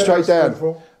 Eat it straight down.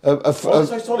 Why is it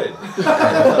so solid?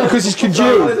 Because it's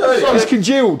congealed. It's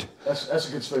congealed. That's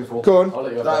a good spoonful. Go on. I'll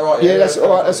let you have That that. right? Yeah, that's all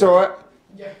right. That's all right.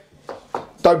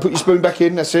 Don't put your spoon back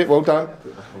in. That's it. Well done.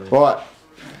 Right.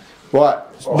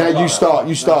 Now you start.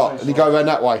 You start, and you go around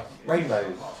that way.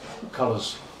 Rainbows.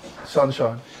 Colours.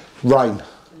 sunshine. Rain.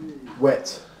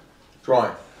 Wet.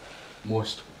 Dry.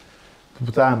 Moist.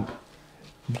 Damp.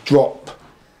 Drop.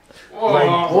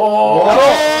 Oh.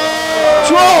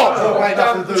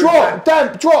 Drop.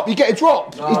 Damp. Drop. You get a drop.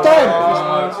 It's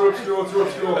damp. Too obscure. What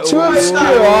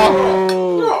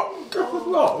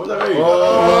does that mean?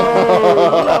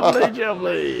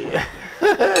 Lovely.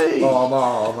 Oh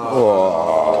no.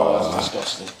 Oh. That's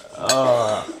disgusting.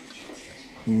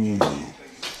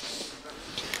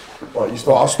 Right, you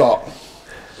start. I'll start.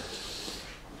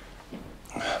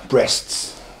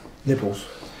 Breasts. Nipples.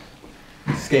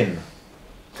 Skin.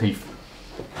 Teeth.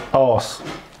 Arse.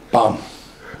 Bum.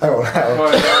 Hang on.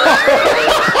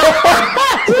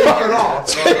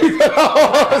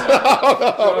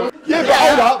 Yeah, but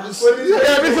hold up.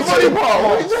 Yeah, it's a body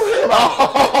part.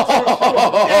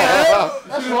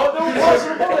 That's right, they're all parts of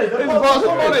the body. They're It's parts of the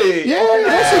body. Yeah,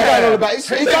 what's he going on about? It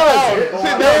Sit does. down,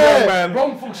 young man.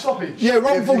 wrongful stoppage. Yeah,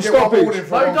 wrongful You get one stoppage. warning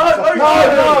for No, you wrongful don't.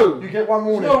 stoppage. No. You get one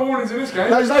warning. No warnings in this game.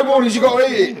 There's no warnings, you've got to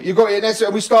eat it. You've got to eat it, and that's it.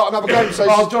 And we start another game, so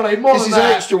Oh, Johnny, more this than is an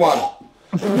that. extra one.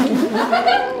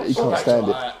 He can't stand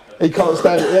it. He can't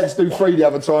stand it. He had to do 3 the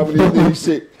other time and he's nearly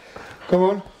sick. Come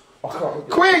on.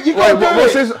 Quick, you got to do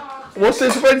it. What's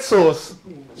this red sauce?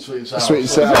 Sweet and sour. Sweet and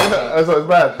sour. That's not as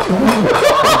bad.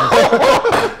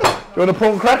 You want a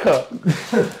prawn cracker?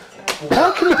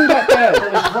 How can you do that bad?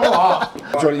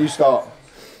 Johnny, you start.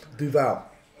 Duval.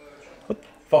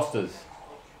 Foster's.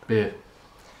 Beer.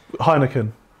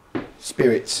 Heineken.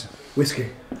 Spirits. Whiskey.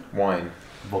 Wine.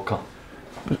 Vodka.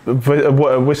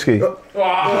 What, whiskey?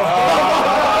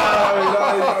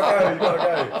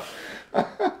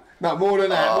 No, more than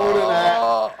that, more than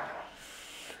that.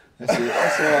 That's it,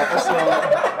 that's all right, that's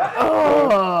all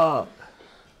right.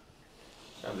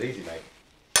 That was easy, mate.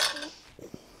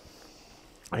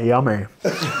 Yummy.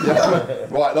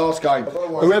 Right, last game.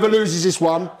 Whoever loses this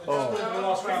one,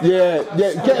 yeah,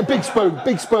 get a big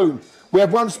spoon. We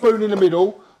have 1 spoon in the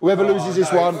middle. Whoever loses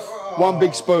this one, 1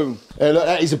 big spoon. Yeah, look,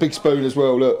 that is a big spoon as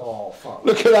well, look.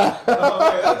 Look at that.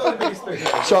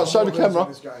 Show the camera.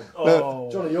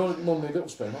 Johnny, you're normally a little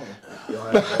spoon, aren't you?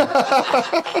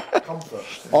 Comfort.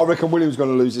 I reckon William's going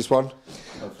to lose this one.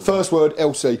 First word,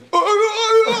 Elsie.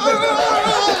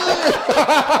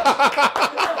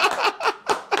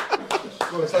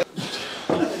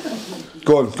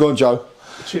 Go on, Joe.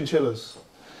 Chinchillas.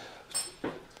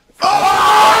 Do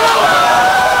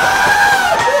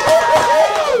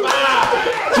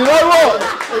you know what?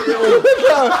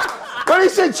 When he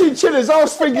said chinchillas, I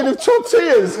was thinking of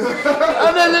tortillas.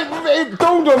 And then it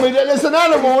dawned on me that there's an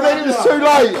animal, and then it was too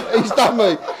late. He's done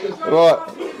me. Right,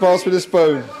 pass me the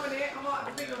spoon.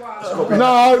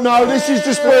 No, this is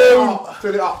the spoon.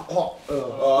 Fill it up hot.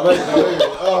 No.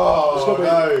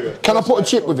 Can I put a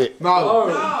chip with it? No.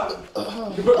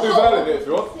 You can put Duval in it if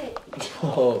you want.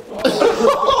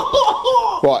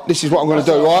 Right, this is what I'm going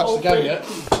to do, right?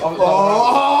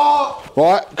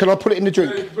 Right, can I put it in the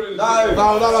drink?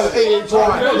 No. Eat it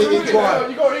dry. Eat it dry.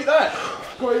 You gotta eat that.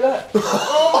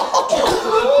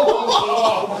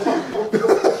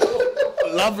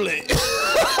 Lovely.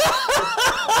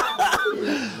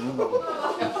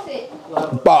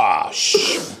 Bosh.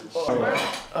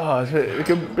 Oh, it's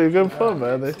good fun,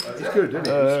 man. It's good, isn't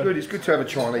it? It's good to have a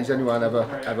Chinese anyway and have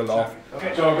a laugh.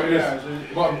 Joe, but yes,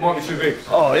 might be too big.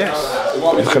 Oh, yes.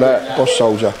 Look at that, Bosch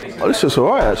Soldier. Oh, this looks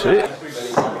alright, actually.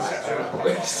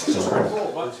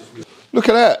 Look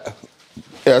at that.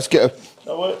 Yeah, let's get a...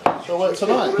 Shall I work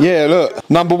tonight? Yeah, look.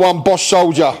 #1 Bosch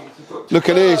Soldier. Look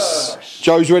at this.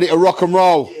 Joe's ready to rock and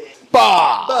roll.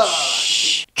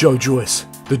 Bosh! Joe Joyce,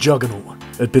 the Juggernaut,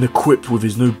 had been equipped with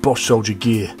his new Bosch Soldier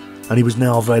gear, and he was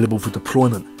now available for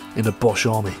deployment in the Bosch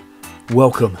Army.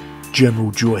 Welcome,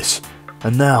 General Joyce.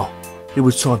 And now, it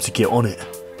was time to get on it.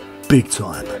 big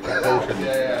time.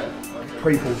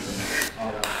 Pre-portion.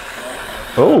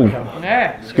 Oh,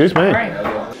 Yeah. excuse me.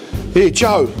 Here,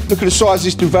 Joe, look at the size of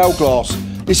this Duval glass.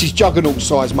 This is juggernaut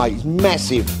size, mate. It's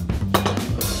massive.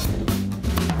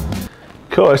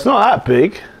 Cool, it's not that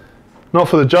big. Not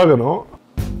for the juggernaut.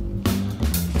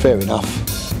 Fair enough.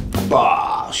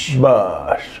 Bosh.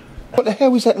 Bosh. What the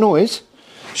hell is that noise?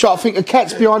 Shut, I think a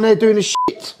cat's behind there doing a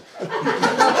shit.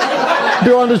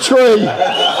 Behind the tree.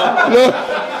 Look.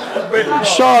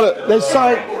 Charlotte, they're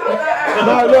saying...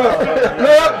 No, look.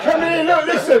 Look, come here, look,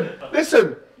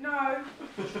 listen. No,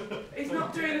 he's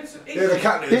not doing it. Yeah, the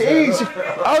cat litter. It is.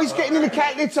 Oh, he's getting in the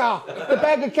cat litter. The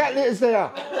bag of cat litter's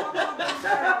there.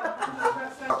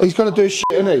 He's going to do a shit,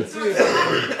 isn't he? Yeah,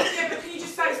 but can you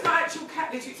just say it's not actual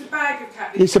cat litter, it's a bag of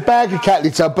cat litter. It's a bag of cat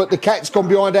litter, but the cat's gone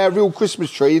behind our real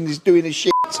Christmas tree and is doing a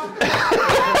shit.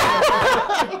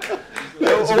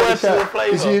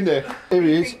 Is he in there? Here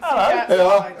he is.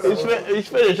 Hello. He's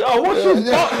finished. Oh, what's your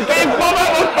butt? Get him out of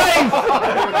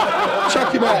face!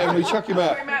 Chuck him out, Henry. Chuck him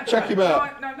out. Chuck him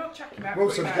out. No, not chuck him out.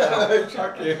 Wilson.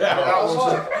 Chuck you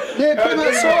out. Yeah, put him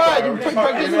outside and put him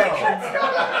back in.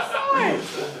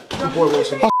 Good boy,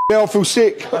 Wilson. I feel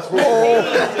sick.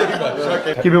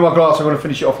 Give me my glass, I'm going to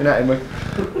finish it off in that, Henry.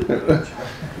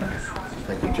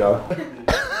 Thank you, Joe.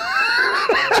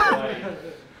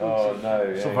 Oh no.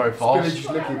 It's not very fast. Spillage is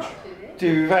leakage.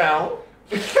 Duval.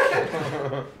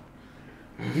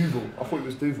 Duval. I thought it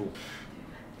was Duval.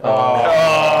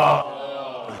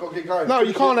 No,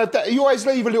 you can't have that. You always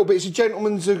leave a little bit. It's a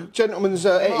gentleman's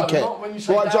etiquette.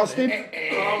 Right, Justin?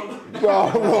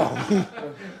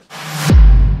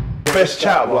 Best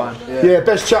chat line. Yeah,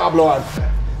 best chat-up line.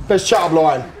 Best chat-up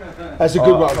line. That's a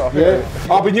good one. Yeah.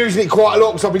 I've been using it quite a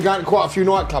lot because I've been going to quite a few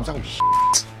nightclubs. Oh, shit.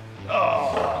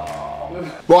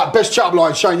 Right, best chat-up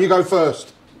line. Shane, you go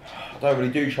first. I don't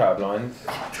really do chat lines.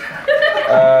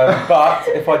 But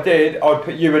if I did, I'd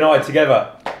put you and I together.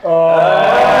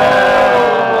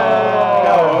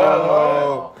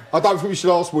 I don't think we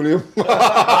should ask William. Go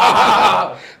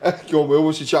on, Will,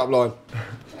 what's your chat-up line?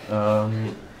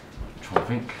 Trying to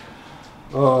think.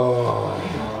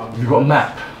 Have you got a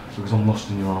map? Because I'm lost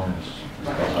in your arms.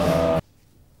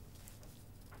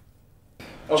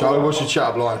 Charlie, what's your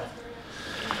chat-up line?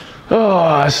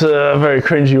 Oh, it's a very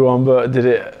cringy one, but did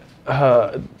it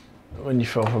hurt when you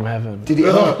fell from heaven? Did it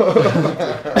hurt?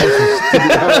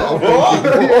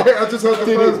 I just heard the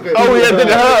first bit. Oh yeah, did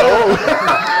it hurt?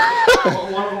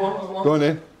 Go on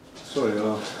then. Sorry, I've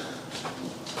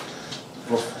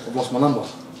lost my number.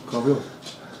 Can't be on.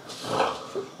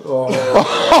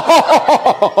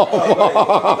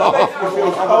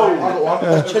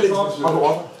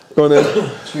 Go on then.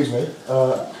 Excuse me.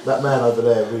 That man over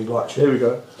there really likes you. Here we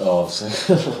go. Oh,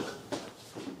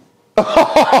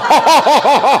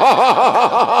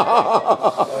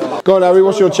 Go on, Harry,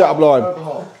 what's your chat-up line?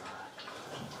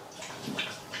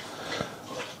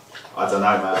 I don't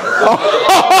know, man.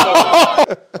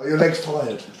 Are your legs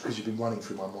tired? Because you've been running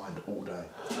through my mind all day.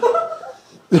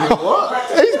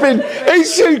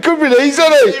 He's too good with these,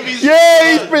 hasn't he?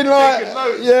 Yeah, he's been like,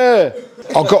 yeah.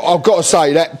 I've got to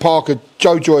say that Parker,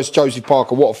 Joe Joyce, Joseph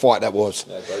Parker, what a fight that was.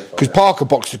 Because Parker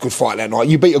boxed a good fight that night.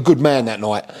 You beat a good man that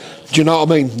night. Do you know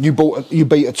what I mean? You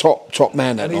beat a top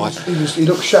man that night. He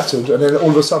looked shattered, and then all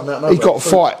of a sudden that He got a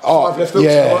fight. Oh,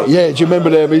 yeah. Do you remember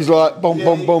them? He's like, boom,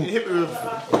 boom, boom. He hit me with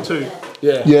two.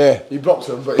 Yeah. He blocked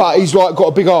them, but he's like got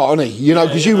a big heart, hasn't he? You know,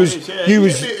 because he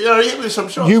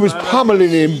was pummeling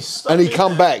him, and he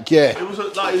come back. Yeah. It was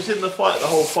like he was in the fight the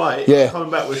whole fight. Yeah. Coming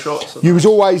back with shots. You was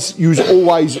always,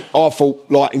 I thought,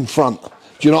 like in front. Do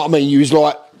you know what I mean? You was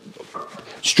like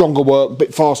stronger work,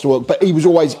 bit faster work, but he was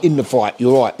always in the fight.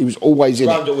 You're right. He was always in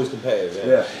it. Round always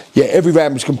competitive. Yeah, every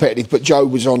round was competitive, but Joe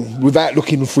was on. Without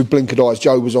looking through blinkered eyes,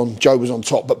 Joe was on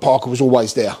top, but Parker was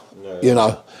always there. You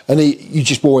know, and you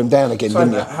just wore him down again,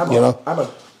 didn't you? Hammer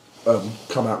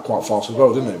come out quite fast as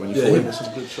well, didn't he? When you fought him. Is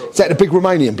that the big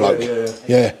Romanian bloke?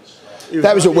 Yeah.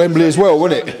 That was at Wembley as well,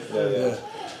 wasn't it? Yeah.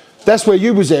 That's where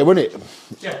you was there, wasn't it?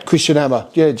 Yeah. Christian Hammer.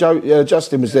 Yeah,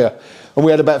 Justin was there, and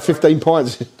we had about 15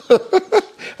 pints.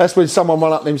 That's when someone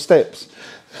ran up them steps.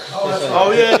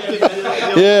 Oh yeah.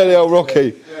 Yeah, the old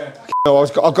Rocky. I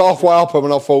got halfway up them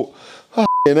and I thought,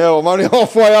 you know, I'm only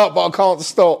halfway up, but I can't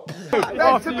stop.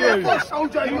 After you.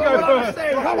 Soldier, you go first.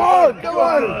 Come on.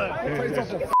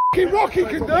 Fucking Rocky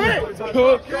can do it. Fucking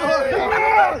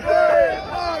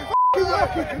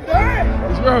Rocky can do it.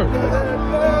 Let's go.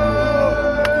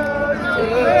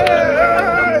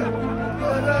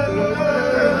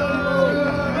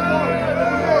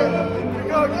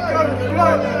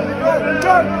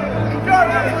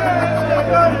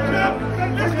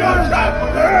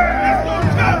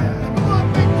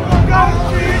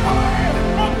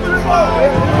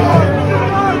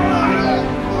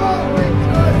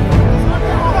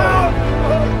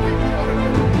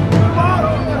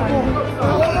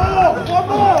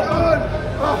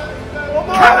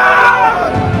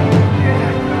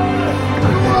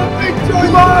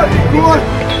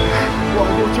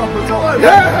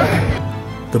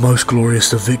 The most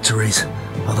glorious of victories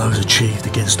are those achieved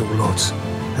against all odds,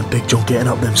 and Big John getting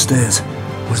up them stairs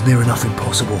was near enough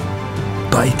impossible.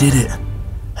 But he did it,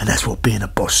 and that's what being a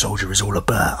boss soldier is all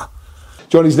about.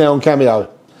 Johnny's now on Cameo.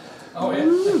 Oh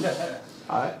yeah.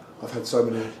 I've had so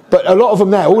many. But a lot of them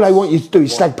now, all they want you to do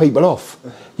is slag people off.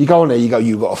 You go on there, you go,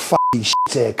 you've got a fucking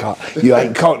shit haircut, you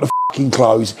ain't cut the fucking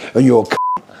clothes, and you're a c***.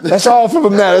 That's half of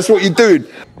them now, that's what you're doing.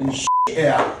 You shit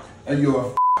out, and you're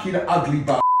a fucking ugly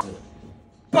bastard.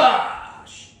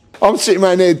 Bash! I'm sitting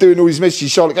around there doing all these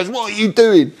messages. Charlotte goes, what are you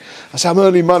doing? I say, I'm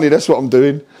earning money, that's what I'm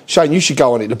doing. Shane, you should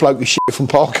go on it, the bloke who shit from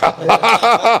Parker.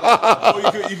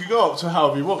 Well, you could go up to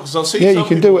however you want, because I've seen. Yeah, you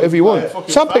can do whatever you want.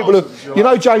 Some people have, you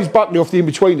know, James Buckley off the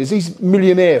In-Betweeners, he's a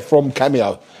millionaire from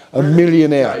Cameo. A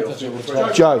millionaire.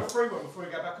 Joe.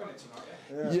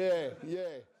 Yeah.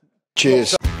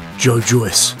 Cheers. Joe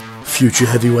Joyce, future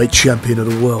heavyweight champion of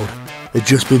the world, had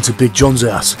just been to Big John's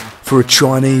house for a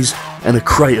Chinese and a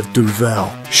crate of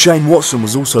Duval. Shane Watson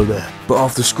was also there, but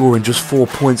after scoring just 4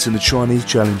 points in the Chinese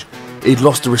challenge, he'd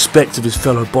lost the respect of his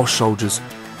fellow boss soldiers,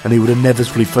 and he would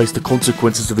inevitably face the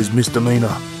consequences of his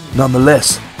misdemeanour.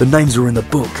 Nonetheless, the names are in the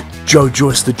book: Joe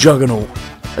Joyce the Juggernaut,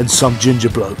 and some ginger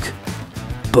bloke.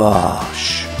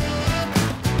 Bosh.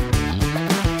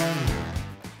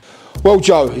 Well,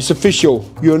 Joe, it's official.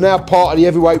 You're now part of the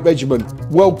heavyweight regiment.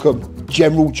 Welcome,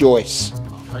 General Joyce.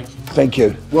 Thank you. Thank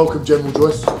you. Welcome, General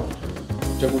Joyce.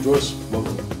 General Joyce,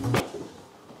 welcome.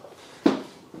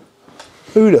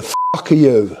 Who the fuck are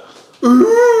you?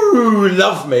 Ooh,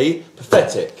 love me.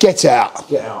 Pathetic. Get out.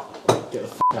 Get out. Get the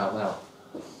f out now.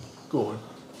 Go on.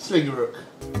 Sling your hook.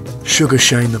 Sugar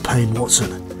Shane the Pain Watson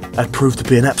had proved to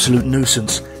be an absolute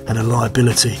nuisance and a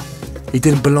liability. He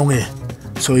didn't belong here,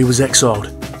 so he was exiled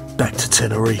back to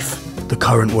Tenerife. The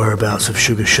current whereabouts of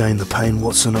Sugar Shane the Pain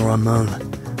Watson are unknown,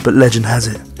 but legend has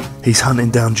it he's hunting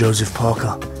down Joseph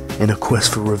Parker in a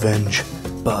quest for revenge.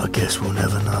 But I guess we'll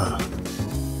never know.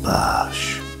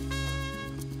 Bosh.